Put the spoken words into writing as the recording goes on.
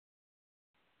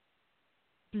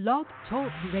Blog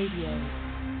Talk Radio.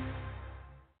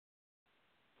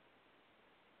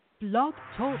 Blog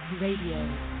Talk Radio.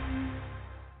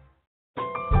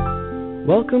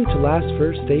 Welcome to Last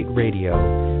First Date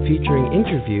Radio, featuring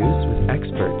interviews with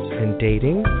experts in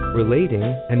dating, relating,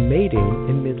 and mating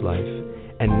in midlife.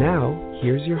 And now,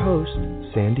 here's your host,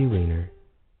 Sandy Weiner.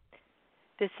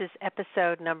 This is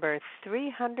episode number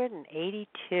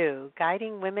 382,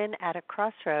 Guiding Women at a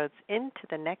Crossroads into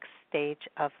the Next Stage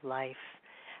of Life.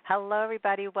 Hello,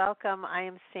 everybody. Welcome. I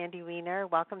am Sandy Weiner.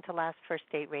 Welcome to Last First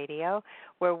Date Radio,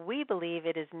 where we believe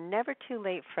it is never too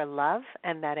late for love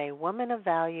and that a woman of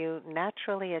value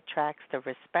naturally attracts the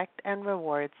respect and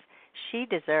rewards she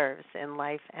deserves in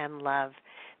life and love.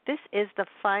 This is the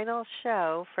final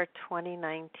show for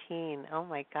 2019. Oh,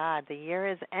 my God, the year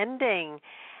is ending.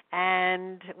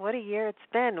 And what a year it's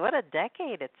been. What a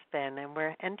decade it's been. And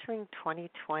we're entering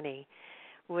 2020,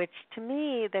 which to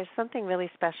me, there's something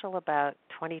really special about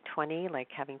 2020, like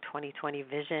having 2020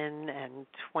 vision and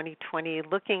 2020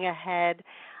 looking ahead.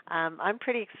 I'm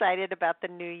pretty excited about the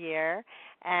new year,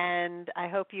 and I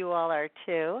hope you all are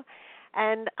too.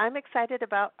 And I'm excited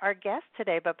about our guest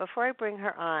today, but before I bring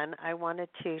her on, I wanted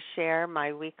to share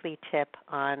my weekly tip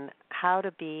on how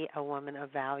to be a woman of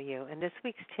value. And this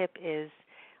week's tip is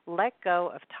let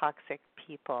go of toxic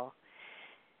people.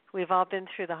 We've all been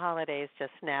through the holidays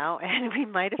just now, and we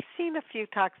might have seen a few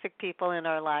toxic people in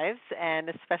our lives, and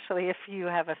especially if you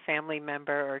have a family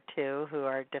member or two who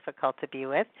are difficult to be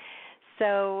with.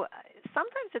 So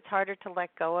sometimes it's harder to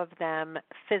let go of them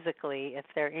physically if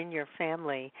they're in your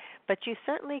family, but you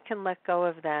certainly can let go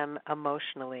of them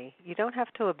emotionally. You don't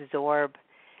have to absorb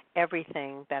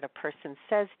everything that a person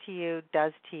says to you,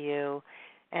 does to you,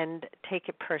 and take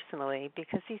it personally,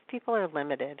 because these people are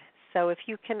limited. So if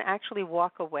you can actually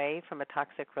walk away from a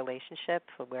toxic relationship,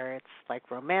 where it's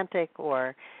like romantic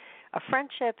or a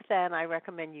friendship, then I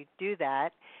recommend you do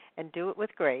that and do it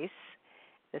with grace.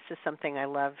 This is something I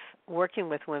love working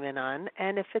with women on.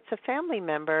 And if it's a family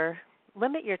member,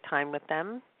 limit your time with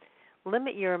them.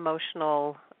 Limit your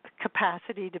emotional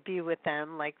capacity to be with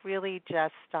them. Like really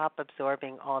just stop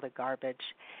absorbing all the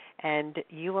garbage. And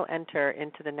you will enter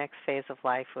into the next phase of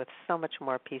life with so much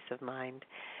more peace of mind.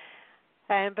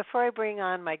 And before I bring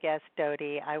on my guest,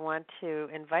 Dodie, I want to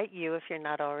invite you, if you're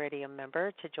not already a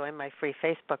member, to join my free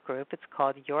Facebook group. It's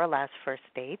called Your Last First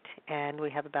Date, and we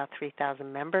have about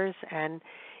 3,000 members. And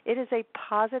it is a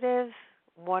positive,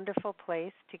 wonderful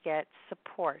place to get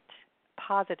support.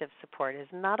 Positive support. It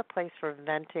is not a place for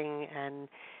venting and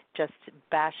just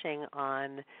bashing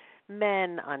on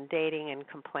men, on dating and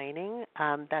complaining.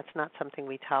 That's not something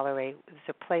we tolerate. It's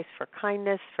a place for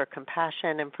kindness, for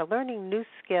compassion, and for learning new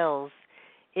skills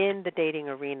in the dating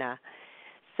arena.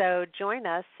 So join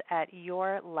us at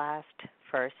Your Last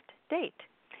First Date.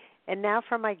 And now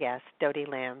for my guest, Dodie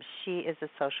Lamb. She is a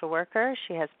social worker.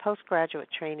 She has postgraduate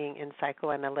training in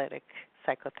psychoanalytic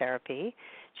psychotherapy.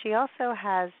 She also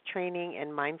has training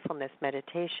in mindfulness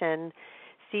meditation,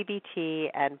 CBT,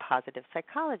 and positive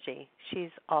psychology.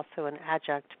 She's also an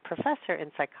adjunct professor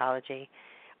in psychology.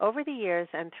 Over the years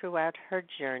and throughout her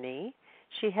journey,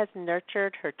 she has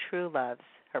nurtured her true loves,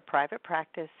 her private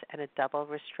practice, and a double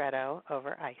ristretto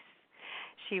over ice.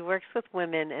 She works with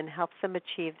women and helps them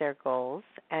achieve their goals,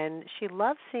 and she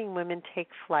loves seeing women take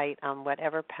flight on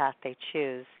whatever path they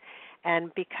choose.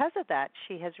 And because of that,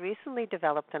 she has recently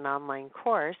developed an online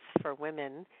course for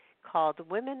women called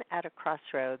Women at a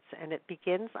Crossroads, and it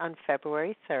begins on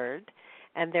February 3rd.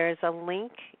 And there is a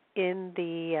link in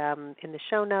the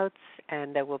show notes,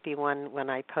 and there will be one when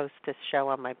I post this show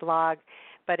on my blog.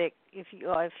 But if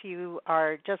you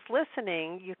are just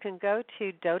listening, you can go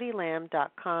to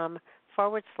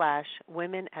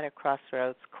dodielamb.com/Women at a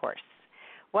Crossroads course.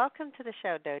 Welcome to the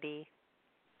show, Dodie.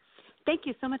 Thank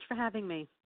you so much for having me.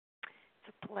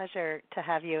 It's a pleasure to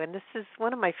have you. And this is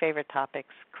one of my favorite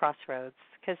topics, crossroads,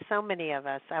 because so many of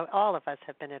us, all of us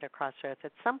have been at a crossroads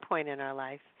at some point in our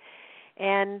life.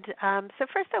 And so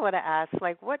first I want to ask,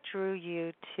 what drew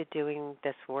you to doing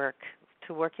this work,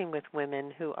 to working with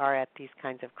women who are at these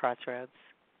kinds of crossroads?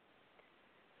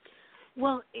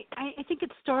 Well, I think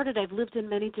it started, I've lived in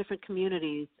many different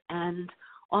communities, and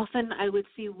often I would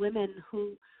see women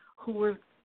who were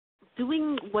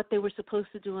doing what they were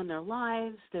supposed to do in their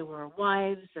lives. They were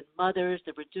wives and mothers.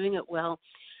 They were doing it well,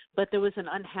 but there was an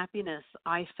unhappiness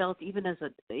I felt even as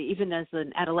an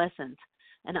adolescent,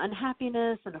 an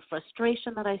unhappiness and a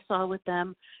frustration that I saw with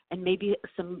them, and maybe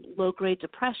some low-grade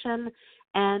depression.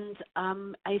 And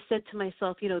I said to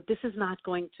myself, this is not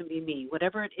going to be me.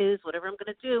 Whatever it is, whatever I'm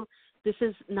going to do, this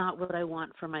is not what I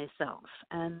want for myself.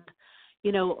 And,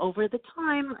 over the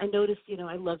time, I noticed,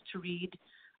 I love to read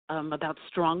about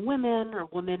strong women or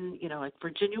women, like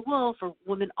Virginia Woolf, or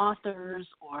women authors,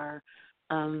 or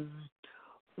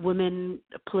women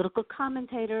political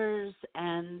commentators,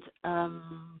 and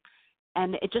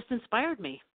it just inspired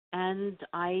me, and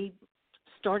I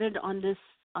started on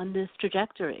this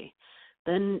trajectory.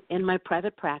 Then in my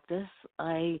private practice,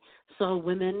 I saw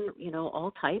women,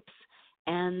 all types,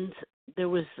 and there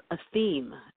was a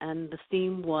theme, and the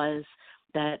theme was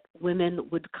that women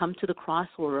would come to the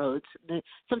crossroads.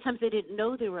 Sometimes they didn't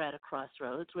know they were at a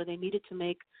crossroads where they needed to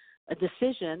make a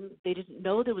decision. They didn't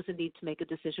know there was a need to make a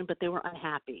decision, but they were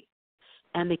unhappy,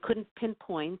 and they couldn't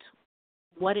pinpoint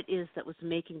what it is that was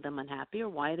making them unhappy or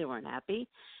why they were unhappy.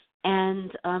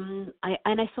 And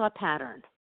I saw a pattern.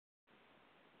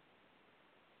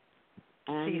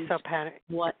 And so you saw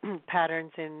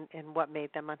patterns in what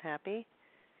made them unhappy?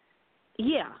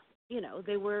 Yeah,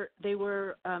 they were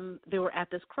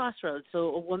at this crossroads.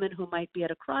 So a woman who might be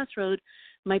at a crossroad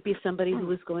might be somebody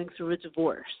who is going through a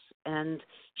divorce, and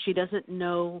she doesn't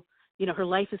know, her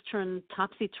life is turned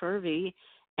topsy-turvy,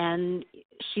 and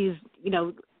she's,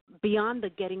 beyond the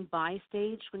getting by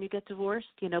stage when you get divorced,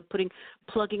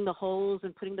 plugging the holes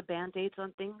and putting the Band-Aids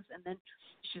on things, and then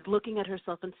she's looking at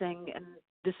herself and saying, and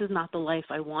this is not the life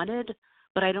I wanted,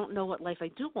 but I don't know what life I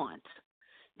do want.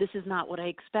 This is not what I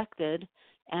expected,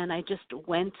 and I just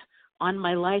went on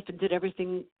my life and did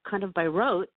everything kind of by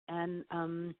rote, and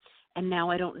now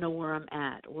I don't know where I'm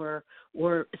at. Or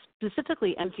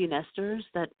specifically empty nesters,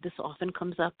 that this often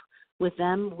comes up with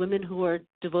them, women who are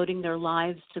devoting their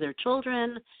lives to their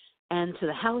children and to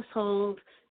the household,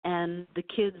 and the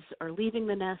kids are leaving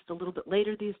the nest a little bit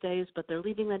later these days, but they're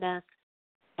leaving the nest,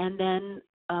 and then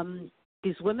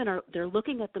these women they're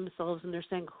looking at themselves and they're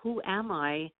saying, who am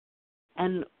I,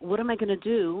 and what am I going to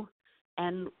do,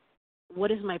 and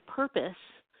what is my purpose?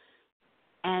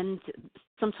 And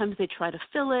sometimes they try to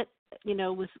fill it,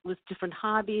 with different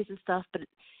hobbies and stuff, but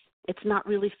it's not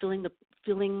really filling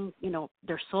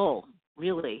their soul,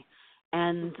 really,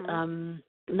 and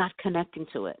not connecting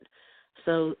to it.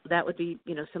 So that would be,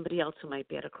 somebody else who might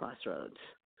be at a crossroads.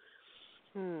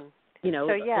 So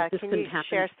yeah, can you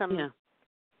share some? Yeah.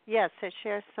 Yes,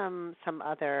 share some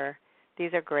other.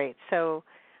 These are great. So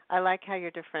I like how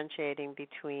you're differentiating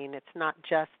between, it's not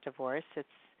just divorce. It's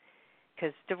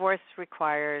because divorce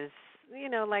requires,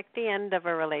 like the end of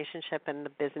a relationship and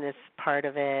the business part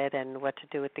of it and what to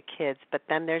do with the kids. But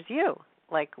then there's you.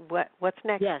 Like what's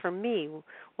next for me?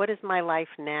 What is my life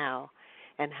now,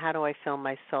 and how do I fill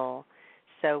my soul?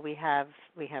 So we have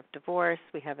divorce.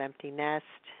 We have empty nest.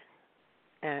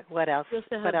 What else?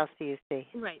 What else do you see?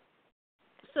 Right.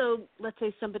 So let's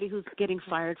say somebody who's getting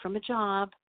fired from a job.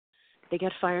 They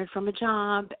get fired from a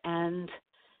job, and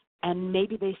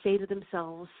maybe they say to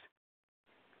themselves,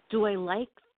 do I like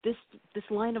this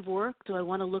line of work? Do I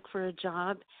want to look for a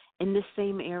job in this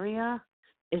same area?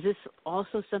 Is this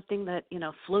also something that,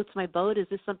 floats my boat? Is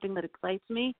this something that excites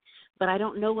me? But I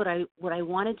don't know what I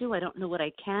want to do. I don't know what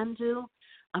I can do.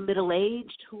 I'm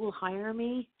middle-aged. Who will hire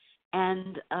me?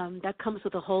 And that comes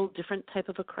with a whole different type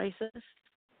of a crisis.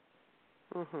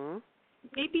 Mm-hmm.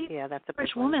 Maybe that's a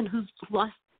average woman who's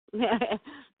lost.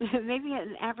 Maybe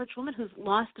an average woman who's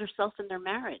lost herself in their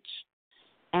marriage,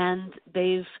 and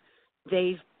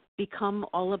they've become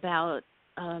all about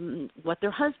what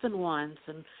their husband wants,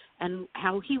 and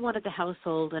how he wanted the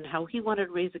household, and how he wanted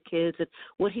to raise the kids, and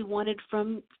what he wanted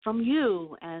from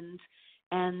you, and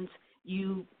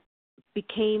you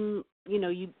became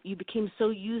you became so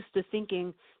used to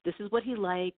thinking, this is what he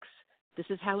likes, this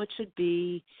is how it should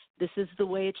be, this is the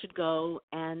way it should go,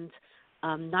 and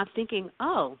not thinking,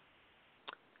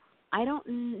 I don't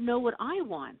know what I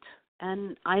want,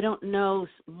 and I don't know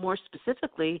more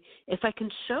specifically if I can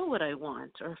show what I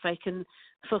want or if I can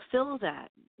fulfill that.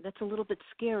 That's a little bit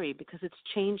scary because it's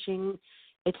changing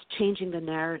the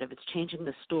narrative, it's changing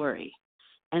the story,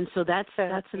 and so that's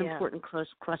an important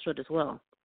crossroad as well.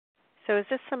 So is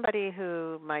this somebody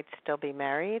who might still be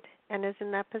married and is in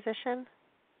that position?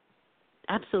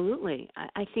 Absolutely.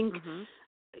 I think,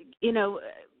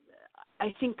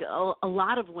 I think a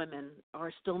lot of women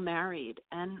are still married,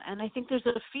 and I think there's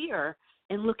a fear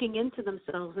in looking into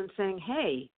themselves and saying,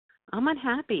 hey, I'm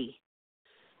unhappy.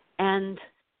 And,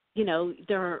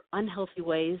 there are unhealthy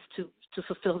ways to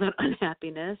fulfill that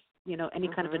unhappiness. Any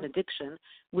kind of an addiction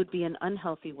would be an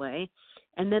unhealthy way.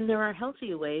 And then there are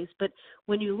healthy ways. But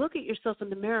when you look at yourself in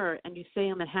the mirror and you say,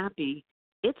 I'm unhappy,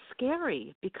 it's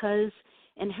scary because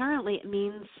inherently it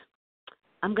means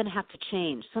I'm going to have to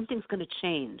change. Something's going to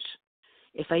change.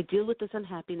 If I deal with this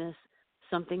unhappiness,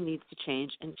 something needs to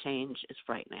change, and change is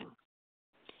frightening.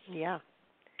 Yeah.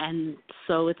 And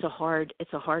so it's a hard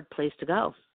place to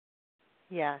go.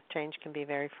 Yeah, change can be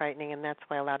very frightening, and that's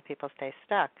why a lot of people stay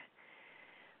stuck.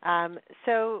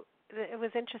 It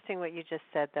was interesting what you just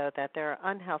said, though, that there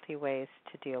are unhealthy ways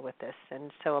to deal with this.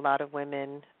 And so a lot of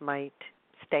women might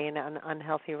stay in an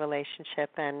unhealthy relationship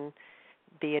and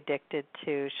be addicted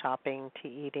to shopping, to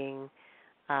eating,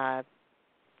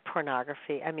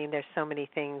 pornography. I mean, there's so many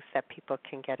things that people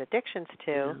can get addictions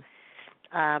to,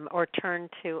 or turn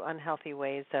to unhealthy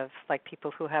ways of, like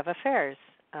people who have affairs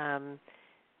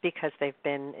because they've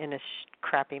been in a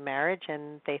crappy marriage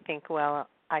and they think, well,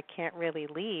 I can't really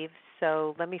leave,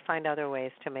 so let me find other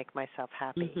ways to make myself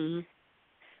happy. Mm-hmm.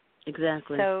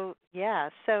 Exactly.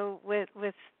 So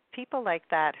with people like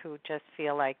that who just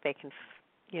feel like they can,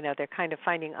 they're kind of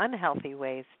finding unhealthy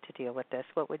ways to deal with this,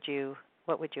 what would you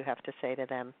have to say to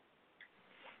them?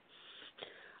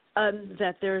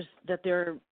 That they're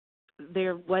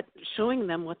showing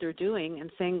them what they're doing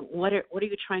and saying what are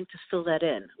you trying to fill that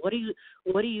in?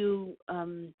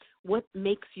 What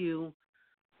makes you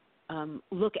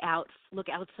look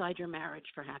outside your marriage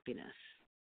for happiness?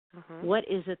 Mm-hmm. What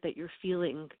is it that you're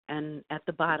feeling and at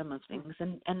the bottom of things?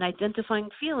 And identifying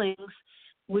feelings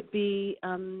would be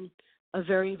a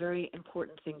very, very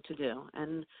important thing to do.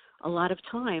 And a lot of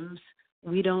times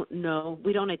we don't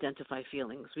identify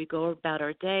feelings. We go about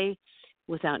our day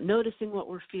without noticing what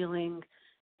we're feeling.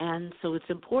 And so it's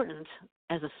important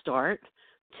as a start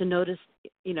to notice,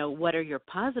 what are your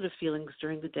positive feelings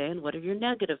during the day and what are your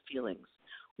negative feelings?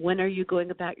 When are you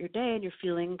going about your day and you're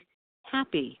feeling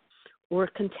happy or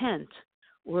content,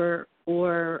 or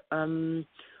where are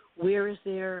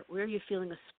you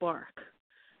feeling a spark,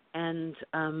 and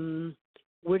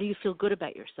where do you feel good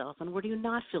about yourself, and where do you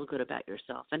not feel good about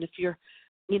yourself? And if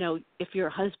your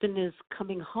husband is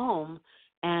coming home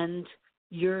and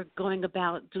you're going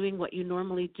about doing what you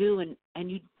normally do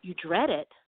and you dread it,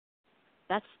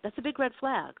 that's a big red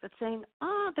flag. That's saying,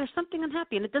 there's something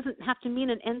unhappy, and it doesn't have to mean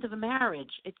an end of a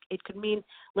marriage. It could mean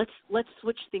let's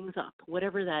switch things up,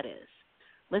 whatever that is.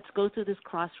 Let's go through this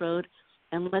crossroad,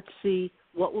 and let's see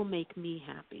what will make me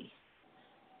happy.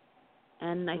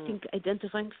 And I think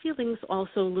identifying feelings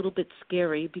also a little bit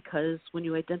scary, because when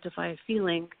you identify a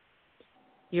feeling,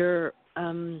 you're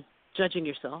judging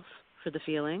yourself for the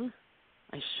feeling.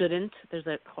 I shouldn't. There's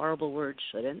that horrible word,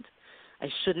 shouldn't. I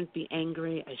shouldn't be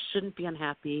angry. I shouldn't be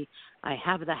unhappy. I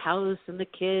have the house and the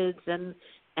kids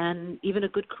and even a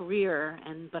good career,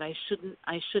 but I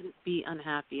shouldn't be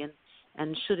unhappy.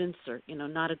 And shouldn'ts are,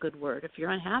 not a good word. If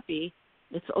you're unhappy,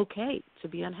 it's okay to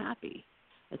be unhappy.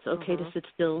 It's okay to sit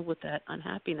still with that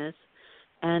unhappiness.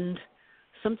 And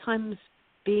sometimes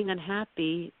being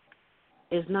unhappy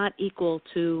is not equal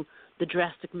to the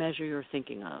drastic measure you're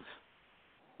thinking of,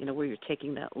 where you're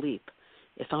taking that leap.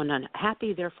 If I'm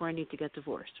unhappy, therefore I need to get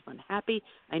divorced. If I'm unhappy,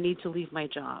 I need to leave my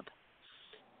job.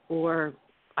 Or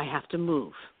I have to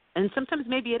move. And sometimes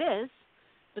maybe it is,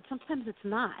 but sometimes it's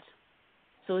not.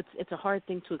 So it's a hard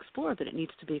thing to explore, but it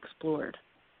needs to be explored.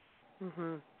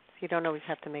 Mm-hmm. So you don't always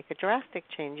have to make a drastic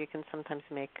change. You can sometimes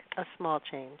make a small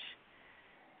change.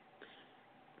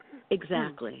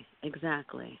 Exactly.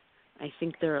 I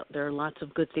think there are lots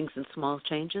of good things in small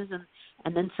changes,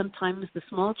 and then sometimes the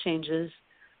small changes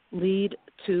lead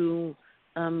to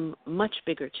much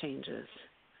bigger changes.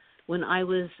 When I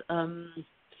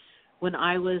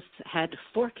had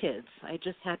 4 kids, I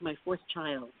just had my 4th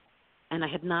child, and I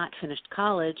had not finished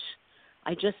college,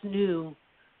 I just knew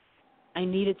I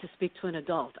needed to speak to an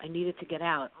adult. I needed to get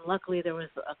out. Luckily, there was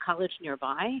a college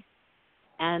nearby,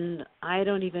 and I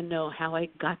don't even know how I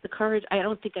got the courage. I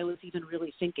don't think I was even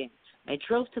really thinking. I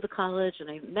drove to the college,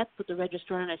 and I met with the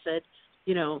registrar, and I said,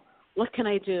 what can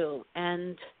I do?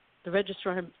 And the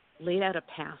registrar laid out a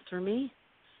path for me,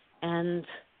 and,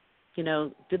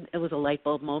 it was a light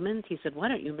bulb moment. He said, why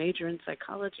don't you major in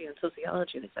psychology and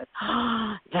sociology? And I said,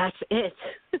 that's it.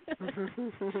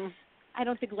 I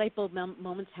don't think light bulb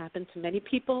moments happen to many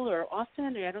people or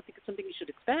often, or I don't think it's something you should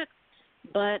expect.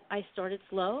 But I started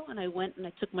slow, and I went and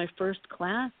I took my first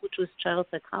class, which was child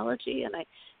psychology, and I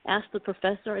asked the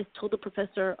professor, I told the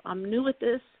professor, I'm new at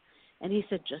this, and he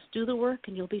said, just do the work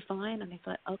and you'll be fine. And I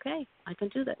thought, okay, I can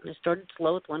do that. And I started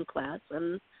slow with one class,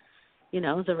 and,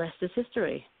 the rest is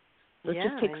history. So it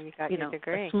just takes, you got your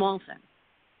degree. A small thing.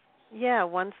 Yeah,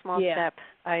 one small step.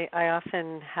 I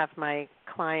often have my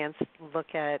clients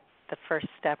look at the first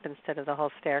step instead of the whole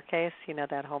staircase,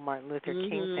 that whole Martin Luther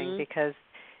King thing, because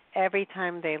every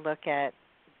time they look at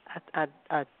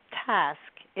a task,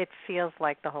 it feels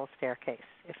like the whole staircase.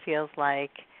 It feels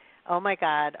like, oh, my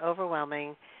God,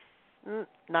 overwhelming,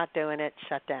 not doing it,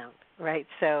 shut down, right?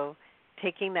 So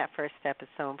taking that first step is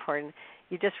so important.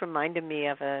 You just reminded me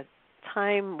of a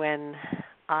time when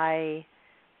I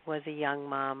was a young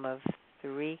mom of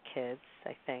 3 kids,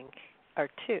 I think, or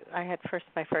 2. I had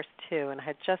my first 2, and I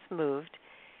had just moved,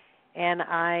 and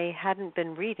I hadn't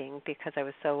been reading because I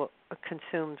was so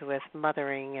consumed with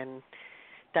mothering and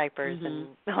diapers and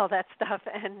all that stuff,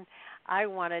 and I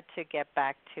wanted to get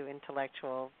back to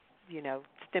intellectual,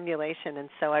 stimulation, and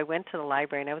so I went to the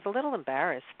library, and I was a little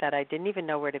embarrassed that I didn't even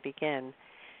know where to begin.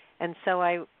 And so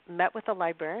I met with a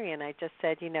librarian. I just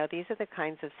said, these are the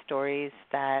kinds of stories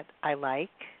that I like,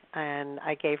 and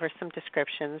I gave her some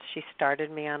descriptions. She started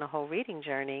me on a whole reading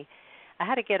journey. I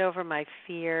had to get over my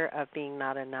fear of being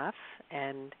not enough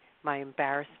and my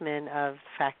embarrassment of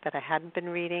the fact that I hadn't been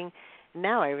reading.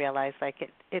 Now I realize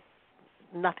it's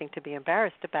nothing to be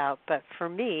embarrassed about, but for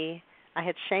me, I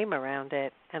had shame around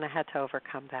it, and I had to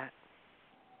overcome that.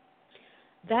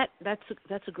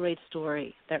 That's a great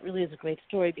story. That really is a great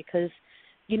story because,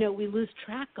 we lose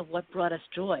track of what brought us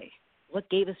joy, what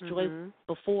gave us joy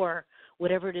before,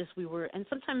 whatever it is we were. And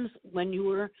sometimes when you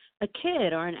were a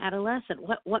kid or an adolescent,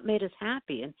 what made us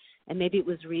happy? And maybe it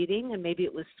was reading, and maybe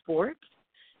it was sports,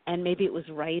 and maybe it was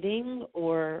writing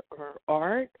or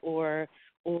art or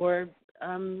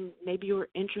maybe you were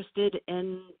interested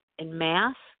in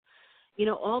math.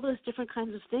 All those different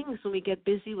kinds of things when we get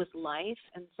busy with life,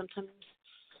 and sometimes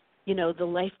the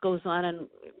life goes on, and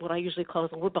what I usually call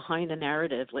is we're behind the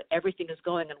narrative. Like everything is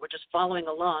going, and we're just following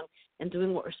along and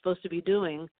doing what we're supposed to be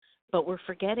doing, but we're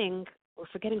forgetting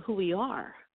who we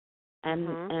are,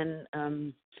 and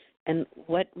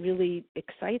what really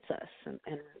excites us, and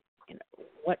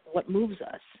what moves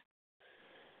us.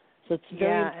 So it's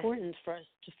very important for us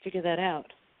to figure that out.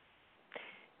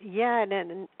 Yeah,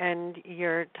 and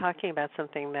you're talking about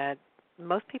something that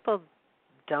most people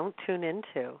don't tune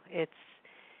into. It's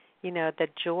the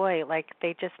joy, like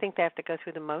they just think they have to go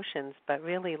through the motions, but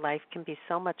really life can be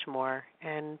so much more.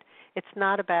 And it's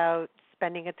not about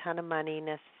spending a ton of money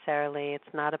necessarily.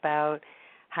 It's not about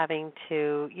having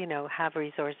to, have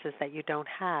resources that you don't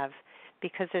have,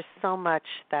 because there's so much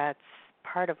that's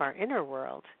part of our inner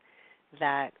world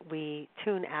that we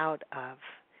tune out of.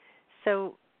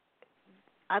 So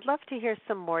I'd love to hear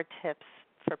some more tips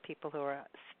for people who are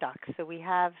stuck. So we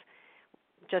have,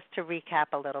 just to recap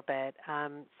a little bit,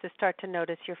 so start to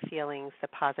notice your feelings, the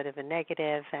positive and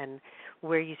negative, and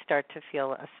where you start to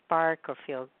feel a spark or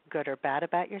feel good or bad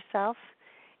about yourself,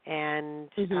 and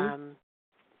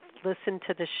listen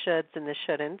to the shoulds and the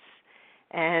shouldn'ts,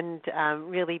 and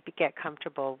really get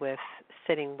comfortable with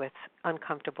sitting with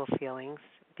uncomfortable feelings,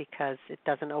 because it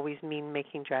doesn't always mean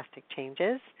making drastic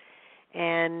changes.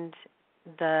 And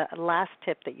the last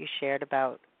tip that you shared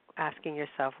about asking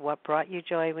yourself what brought you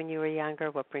joy when you were younger,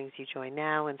 what brings you joy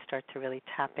now, and start to really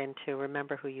tap into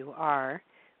remember who you are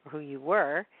or who you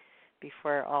were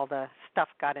before all the stuff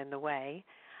got in the way.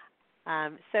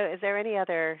 So is there any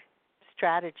other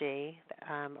strategy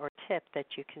or tip that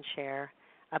you can share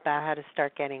about how to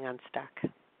start getting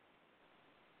unstuck?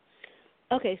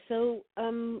 Okay, so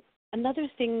another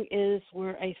thing is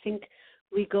where I think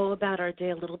we go about our day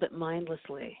a little bit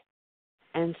mindlessly.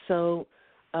 And so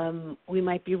we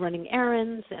might be running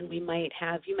errands, and we might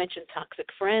have, you mentioned toxic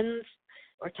friends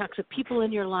or toxic people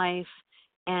in your life,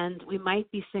 and we might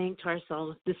be saying to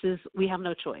ourselves, we have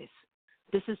no choice.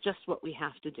 This is just what we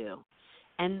have to do.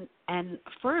 And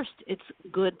first, it's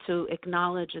good to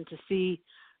acknowledge and to see,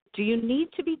 do you need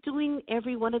to be doing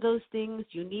every one of those things?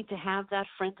 Do you need to have that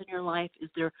friend in your life? Is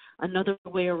there another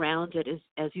way around it,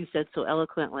 as you said so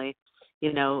eloquently,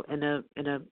 in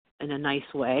a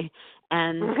nice way?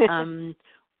 And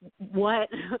what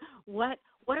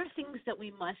are things that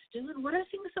we must do, and what are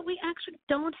things that we actually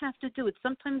don't have to do?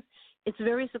 Sometimes it's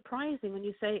very surprising when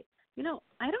you say,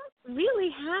 I don't really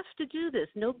have to do this.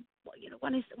 No,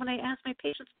 when I ask my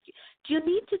patients, do you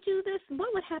need to do this? What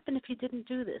would happen if you didn't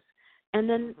do this? And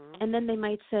then they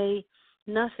might say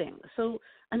nothing. So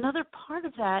another part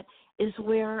of that is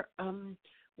where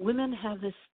women have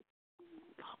this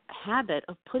habit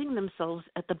of putting themselves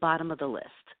at the bottom of the list.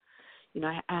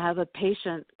 I have a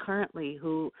patient currently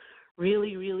who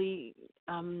really, really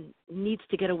needs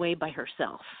to get away by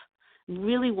herself,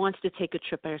 really wants to take a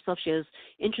trip by herself. She has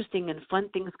interesting and fun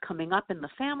things coming up in the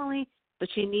family, but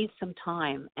she needs some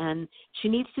time, and she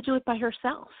needs to do it by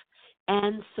herself.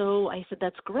 And so I said,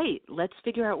 that's great. Let's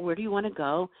figure out, where do you want to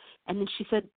go? And then she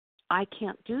said, I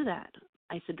can't do that.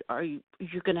 I said, are you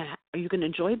going to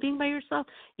enjoy being by yourself?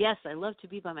 Yes, I love to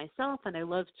be by myself, and I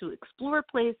love to explore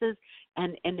places,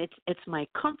 and it's my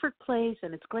comfort place,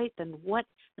 and it's great. Then what?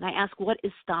 And I ask, what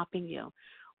is stopping you?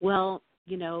 Well,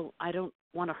 I don't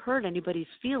want to hurt anybody's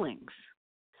feelings.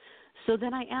 So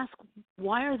then I ask,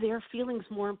 why are their feelings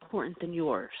more important than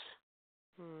yours?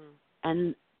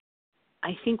 And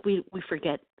I think we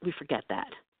forget that.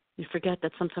 We forget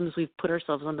that sometimes we've put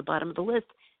ourselves on the bottom of the list,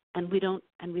 and we don't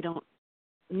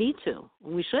need to.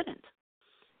 We shouldn't.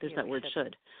 There's that word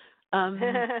should. And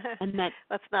that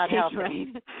that's not healthy. Right?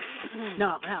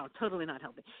 No, totally not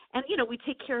healthy. And we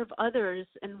take care of others,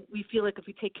 and we feel like if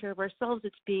we take care of ourselves,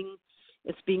 it's being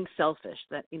selfish.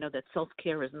 That that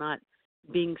self-care is not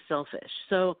being selfish.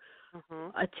 So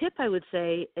a tip I would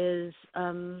say is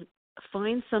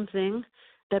find something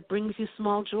that brings you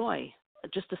small joy,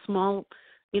 just a small,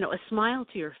 a smile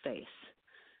to your face.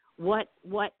 What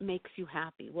makes you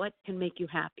happy? What can make you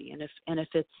happy? And if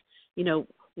it's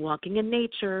walking in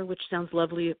nature, which sounds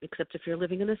lovely, except if you're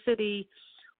living in a city,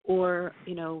 or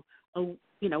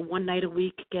one night a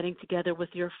week getting together with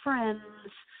your friends,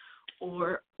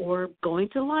 or going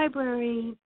to the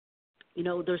library.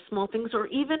 There's small things, or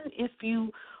even if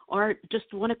you are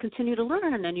just want to continue to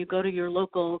learn and you go to your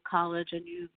local college and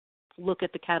you look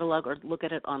at the catalog, or look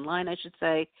at it online, I should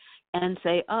say, and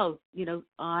say, oh,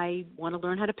 I want to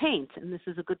learn how to paint, and this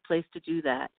is a good place to do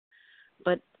that.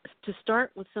 But to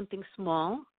start with something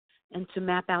small and to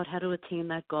map out how to attain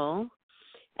that goal,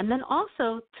 and then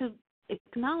also to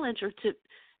acknowledge or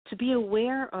to be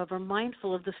aware of or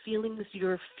mindful of the feelings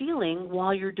you're feeling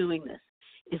while you're doing this.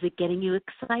 Is it getting you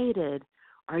excited?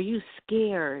 Are you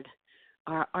scared?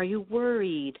 Are you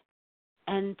worried?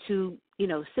 And to,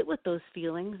 sit with those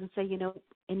feelings and say,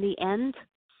 in the end,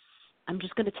 I'm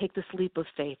just going to take this leap of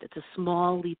faith. It's a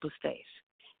small leap of faith,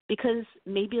 because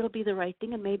maybe it'll be the right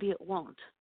thing and maybe it won't.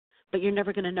 But you're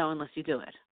never going to know unless you do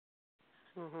it.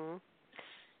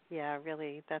 Yeah,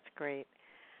 really, that's great.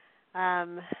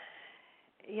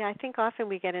 Yeah, I think often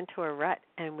we get into a rut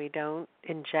and we don't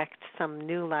inject some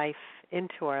new life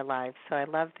into our lives. So I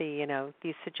love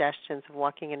these suggestions of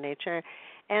walking in nature.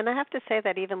 And I have to say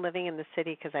that even living in the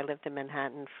city, because I lived in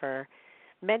Manhattan for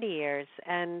many years,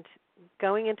 and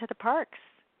going into the parks,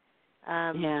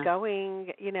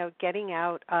 going, getting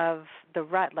out of the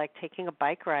rut, like taking a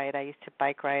bike ride. I used to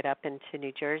bike ride up into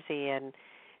New Jersey and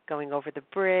going over the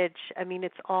bridge. I mean,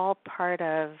 it's all part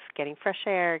of getting fresh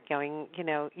air,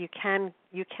 you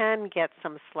can get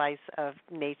some slice of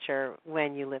nature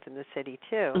when you live in the city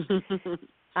too.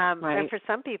 Right. And for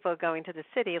some people, going to the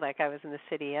city, like I was in the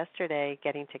city yesterday,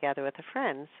 getting together with a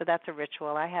friend. So that's a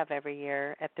ritual I have every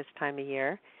year at this time of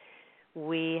year.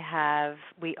 We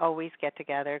always get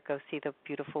together, go see the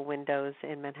beautiful windows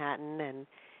in Manhattan,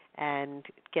 and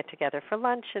get together for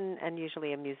lunch, and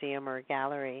usually a museum or a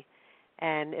gallery.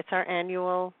 And it's our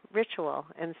annual ritual.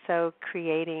 And so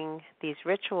creating these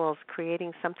rituals,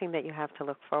 creating something that you have to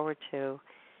look forward to,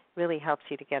 really helps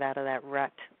you to get out of that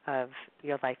rut of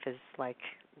your life is like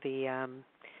the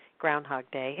Groundhog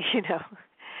Day,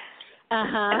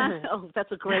 Oh,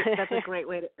 that's a great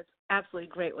way to, it's absolutely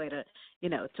a great way to,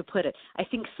 to put it. I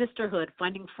think sisterhood,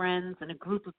 finding friends and a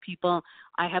group of people.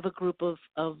 I have a group of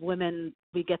women.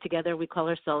 We get together. We call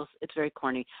ourselves, it's very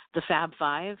corny, the Fab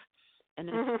Five. And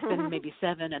then it's been maybe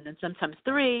 7, and then sometimes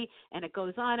 3, and it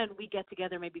goes on, and we get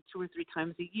together maybe 2 or 3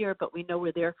 times a year, but we know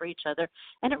we're there for each other.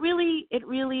 And it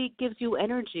really gives you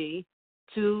energy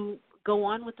to go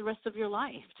on with the rest of your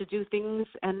life, to do things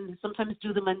and sometimes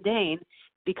do the mundane,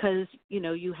 because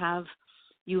you have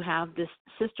this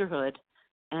sisterhood,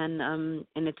 and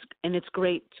it's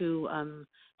great to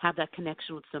have that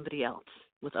connection with somebody else,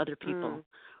 with other people,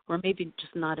 or maybe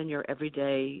just not in your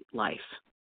everyday life.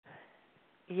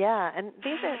 Yeah, and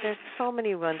there's so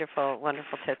many wonderful,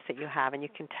 wonderful tips that you have, and you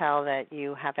can tell that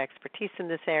you have expertise in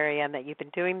this area and that you've been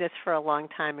doing this for a long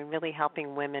time and really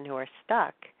helping women who are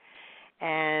stuck.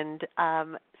 And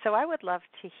so I would love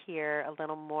to hear a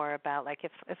little more about, like,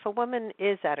 if a woman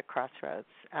is at a crossroads,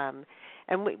 and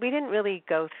we didn't really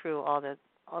go through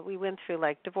we went through,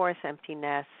 like, divorce, empty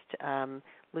nest,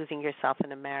 losing yourself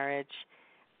in a marriage,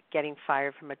 getting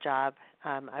fired from a job.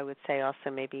 I would say also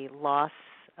maybe loss,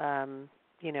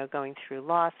 going through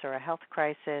loss or a health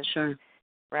crisis. Sure.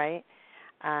 Right?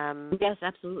 Yes,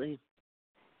 absolutely.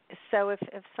 So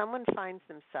if someone finds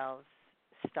themselves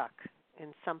stuck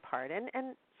in some part,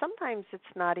 and sometimes it's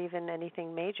not even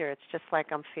anything major, it's just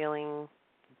like I'm feeling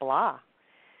blah,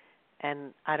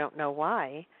 and I don't know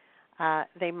why,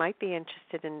 they might be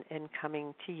interested in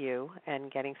coming to you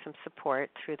and getting some support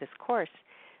through this course.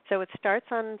 So it starts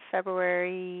on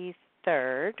February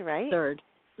 3rd, right? 3rd.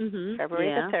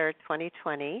 February the 3rd,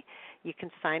 2020. You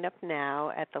can sign up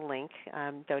now at the link,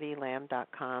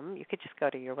 dodielam.com. You could just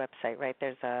go to your website, right?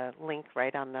 There's a link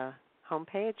right on the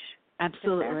homepage.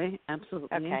 Absolutely.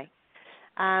 Okay.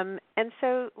 And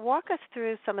so walk us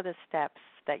through some of the steps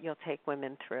that you'll take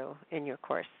women through in your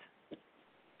course.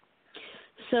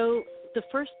 So the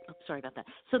first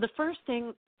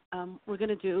thing we're going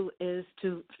to do is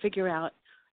to figure out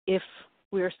if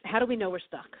how do we know we're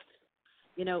stuck?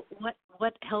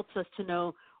 What helps us to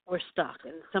know we're stuck?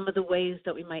 And some of the ways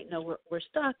that we might know we're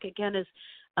stuck, again, is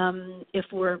if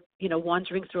we're,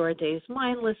 wandering through our days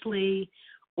mindlessly,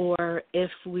 or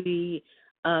if we're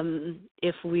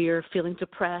feeling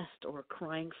depressed or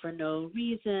crying for no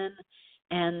reason.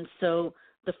 And so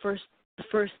the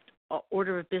first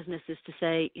order of business is to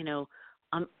say,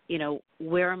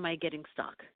 where am I getting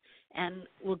stuck? And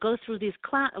we'll go through the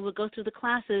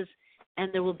classes,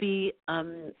 and there will be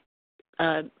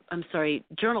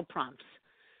journal prompts,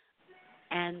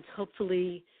 and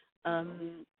hopefully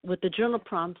with the journal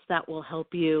prompts that will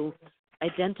help you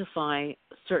identify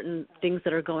certain things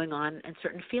that are going on and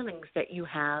certain feelings that you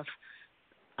have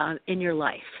in your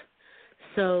life.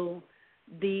 So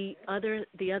the other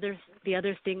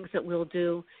things that we'll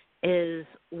do is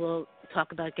we'll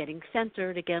talk about getting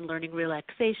centered, again, learning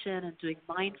relaxation and doing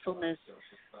mindfulness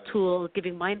tools,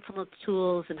 giving mindfulness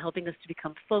tools and helping us to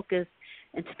become focused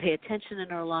and to pay attention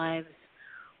in our lives.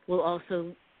 We'll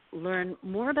also learn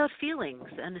more about feelings,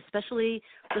 and especially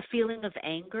the feeling of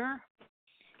anger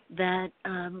that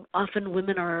often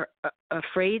women are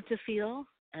afraid to feel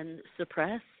and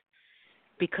suppress,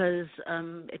 because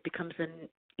it becomes an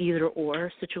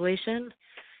either-or situation.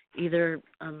 Either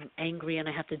I'm angry and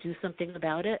I have to do something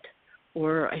about it,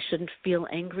 or I shouldn't feel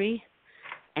angry.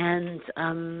 And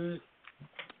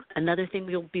another thing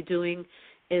we'll be doing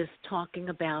is talking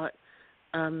about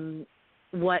how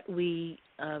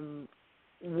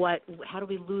do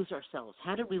we lose ourselves?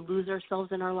 How did we lose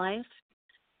ourselves in our life?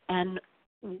 And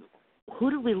who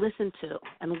did we listen to?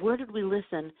 And where did we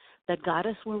listen that got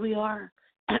us where we are?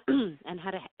 And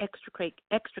how to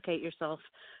extricate yourself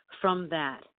from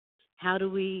that. How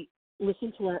do we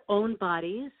listen to our own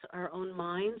bodies, our own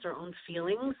minds, our own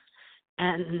feelings,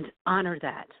 and honor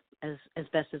that as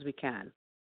best as we can?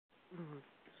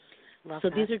 Love so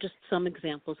that. These are just some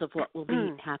examples of what will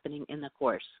be happening in the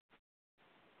course.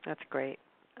 That's great.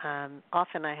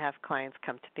 Often I have clients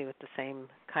come to me with the same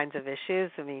kinds of issues,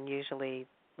 usually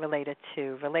related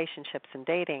to relationships and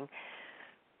dating,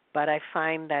 but I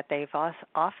find that they've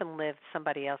often lived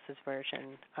somebody else's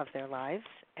version of their lives,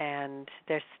 and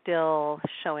they're still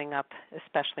showing up,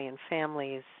 especially in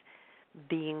families,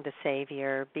 being the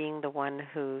savior, being the one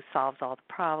who solves all the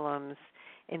problems,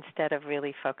 instead of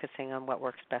really focusing on what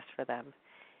works best for them.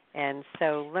 And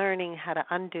so learning how to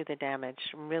undo the damage,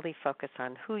 really focus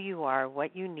on who you are,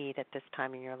 what you need at this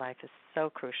time in your life is so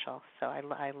crucial. So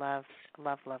I love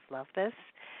this.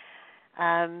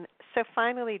 So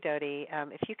finally, Dodi,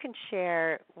 if you can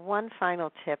share one final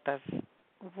tip of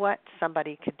what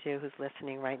somebody could do who's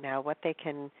listening right now, what they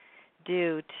can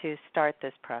do to start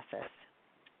this process.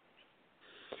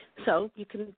 So you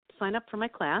can sign up for my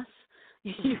class.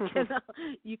 You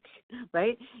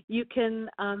can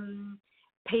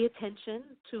pay attention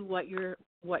to what you're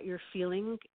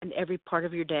feeling in every part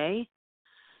of your day,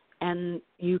 and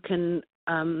you can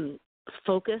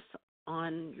focus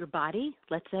on your body.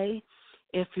 Let's say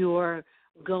if you're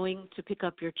going to pick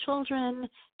up your children,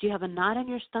 do you have a knot in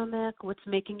your stomach? What's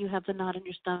making you have the knot in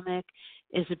your stomach?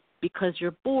 Is it because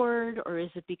you're bored, or is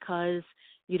it because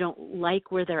you don't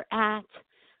like where they're at,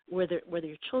 where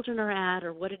your children are at,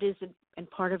 or what it is in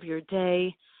part of your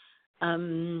day?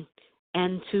 And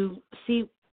to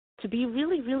be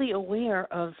really, really aware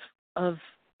of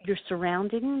your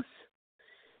surroundings,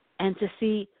 and to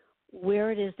see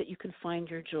where it is that you can find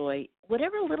your joy.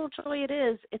 Whatever little joy it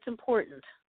is, it's important,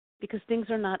 because things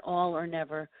are not all or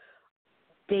never.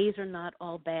 Days are not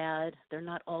all bad. They're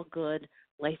not all good.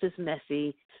 Life is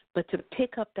messy. But to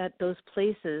pick up those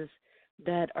places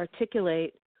that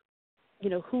articulate,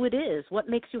 who it is, what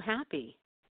makes you happy.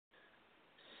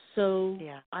 So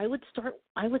yeah. I would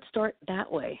start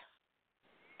that way.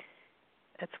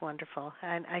 That's wonderful.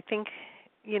 And I think,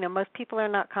 most people are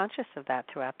not conscious of that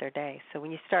throughout their day. So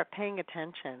when you start paying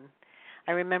attention,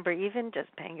 I remember even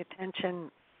just paying attention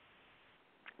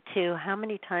to how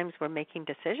many times we're making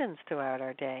decisions throughout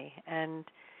our day. And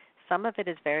some of it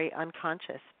is very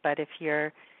unconscious. But if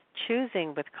you're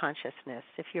choosing with consciousness,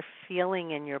 if you're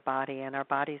feeling in your body, and our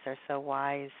bodies are so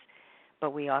wise,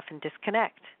 but we often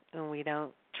disconnect and we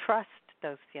don't trust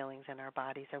those feelings in our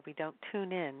bodies, or we don't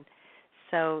tune in.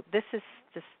 So this is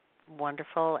just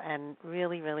wonderful and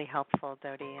really, really helpful,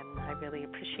 Dodi, and I really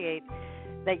appreciate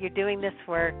that you're doing this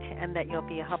work, and that you'll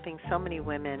be helping so many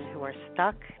women who are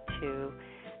stuck to,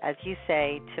 as you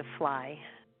say, to fly.